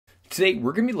Today,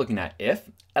 we're going to be looking at if,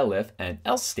 elif, and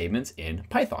else statements in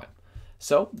Python.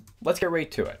 So let's get right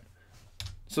to it.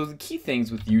 So the key things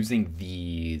with using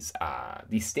these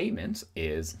statements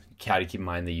is you got to keep in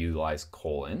mind they utilize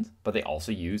colons, but they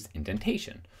also use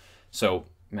indentation. So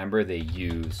remember, they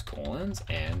use colons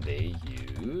and they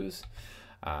use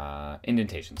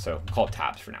indentation. So we'll call it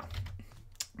tabs for now.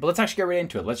 But let's actually get right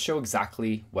into it. Let's show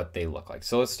exactly what they look like.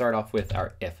 So let's start off with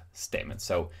our if statement.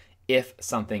 So if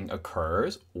something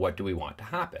occurs, what do we want to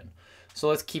happen? So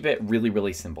let's keep it really,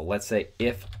 really simple. Let's say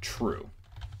if true.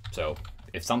 So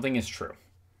if something is true,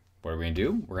 what are we gonna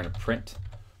do? We're gonna print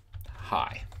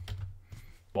hi.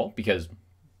 Well, because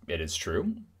it is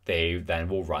true, they then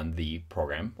will run the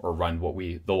program or run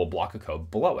they'll block of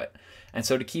code below it. And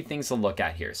so to keep things to look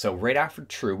at here. So right after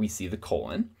true, we see the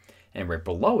colon, and right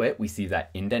below it, we see that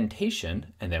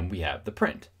indentation, and then we have the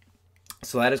print.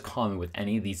 So that is common with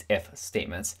any of these if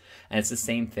statements, and it's the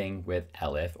same thing with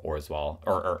elif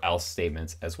or else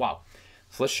statements as well.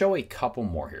 So let's show a couple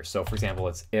more here. So for example,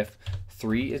 it's if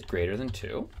 3 is greater than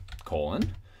 2,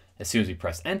 colon. As soon as we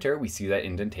press enter, we see that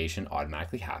indentation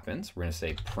automatically happens. We're going to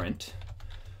say print.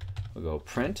 We'll go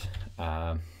print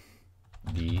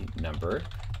the number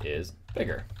is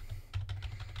bigger.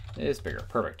 It is bigger,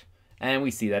 perfect. And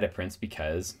we see that it prints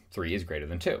because 3 is greater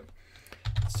than 2.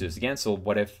 Let's do this again. So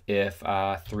what if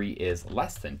 3 is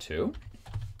less than 2,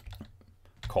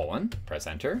 colon, press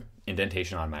enter,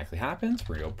 indentation automatically happens.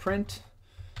 We're going to go print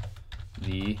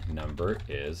the number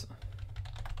is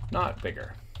not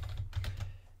bigger.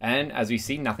 And as we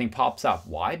see, nothing pops up.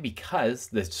 Why? Because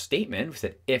the statement, we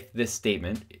said if this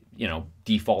statement,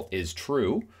 default is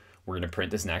true, we're going to print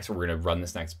this next, or we're going to run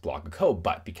this next block of code.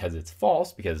 But because it's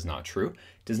false, because it's not true,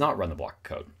 it does not run the block of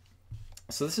code.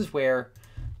 So this is where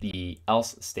the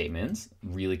else statements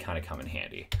really kind of come in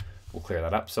handy. We'll clear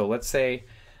that up. So let's say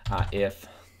if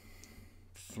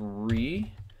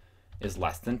 3 is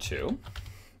less than 2,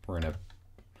 we're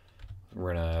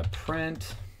gonna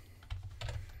print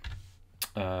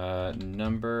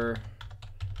number.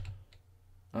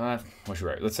 What should we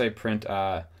write? Let's say print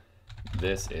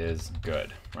this is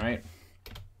good, right?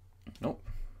 Nope.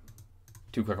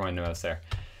 Too quick on my notes there.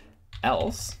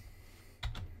 Else.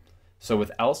 So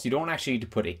with else, you don't actually need to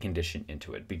put a condition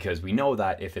into it, because we know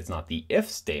that if it's not the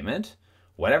if statement,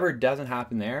 whatever doesn't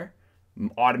happen there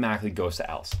automatically goes to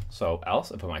else. So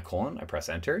else, I put my colon, I press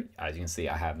enter. As you can see,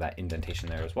 I have that indentation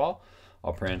there as well.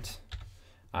 I'll print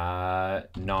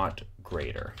not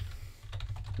greater.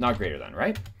 Not greater than,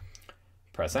 right?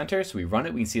 Press enter, so we run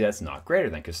it, we can see that's not greater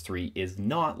than, because 3 is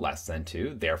not less than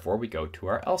 2, therefore we go to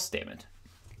our else statement.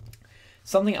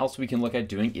 Something else we can look at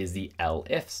doing is the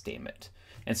elif statement.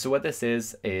 And so what this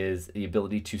is the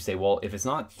ability to say, well, if it's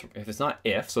not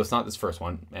if, so it's not this first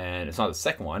one, and it's not the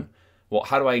second one, well,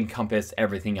 how do I encompass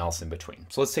everything else in between?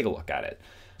 So let's take a look at it.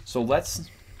 So let's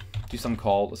do something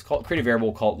create a variable,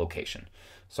 we'll call it location.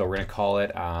 So we're gonna call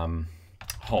it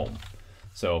home.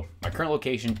 So my current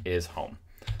location is home.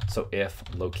 So if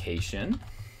location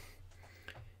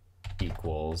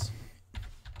equals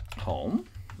home,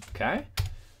 okay,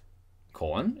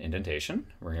 colon, indentation,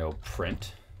 we're gonna go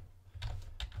print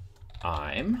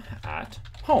I'm at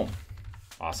home.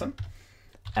 Awesome.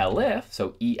 Elif,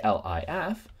 so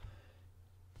E-L-I-F,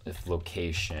 if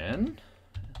location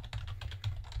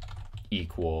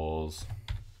equals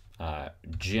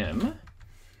gym,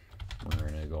 we're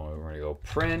gonna go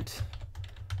print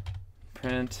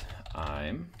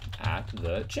I'm at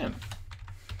the gym.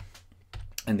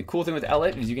 And the cool thing with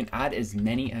elif is you can add as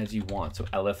many as you want. So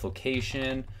elif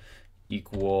location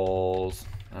equals,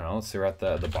 I don't know, let's say we're at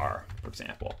the bar, for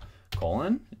example.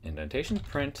 Colon, indentation,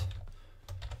 print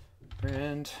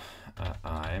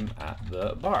I'm at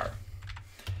the bar.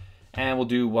 And we'll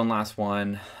do one last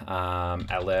one,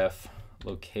 elif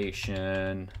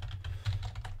location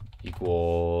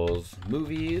equals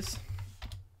movies.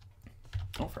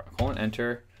 Oh, colon,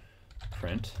 enter,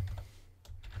 print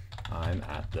I'm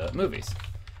at the movies.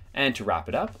 And to wrap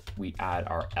it up, we add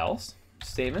our else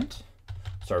statement.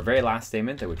 So our very last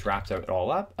statement, which wraps it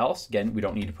all up. Else, again, we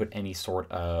don't need to put any sort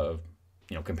of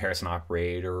comparison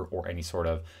operator or any sort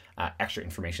of extra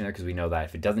information there, because we know that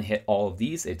if it doesn't hit all of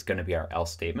these, it's going to be our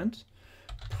else statement.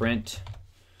 Print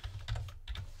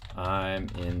I'm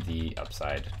in the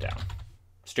upside down.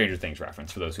 Stranger Things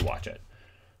reference for those who watch it.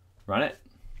 Run it.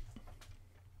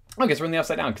 Okay, so we're in the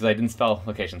upside down because I didn't spell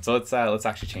location. So let's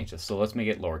actually change this. So let's make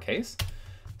it lowercase.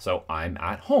 So I'm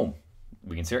at home.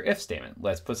 We can see our if statement.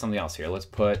 Let's put something else here. Let's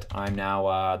put I'm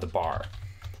now the bar.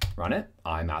 Run it.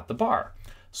 I'm at the bar.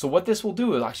 So what this will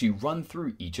do is actually run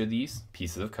through each of these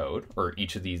pieces of code, or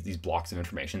each of these blocks of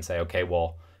information, say, okay,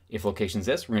 well, If location's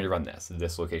this, we're going to run this. If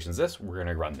this location's this, we're going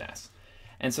to run this.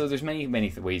 And so there's many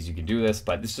ways you can do this,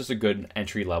 but this is just a good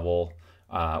entry level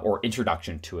or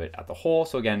introduction to it at the whole.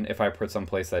 So again, if I put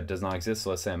someplace that does not exist,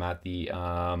 so let's say I'm at the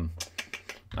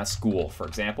at school, for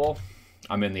example,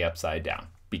 I'm in the upside down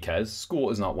because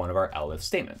school is not one of our Elif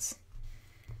statements.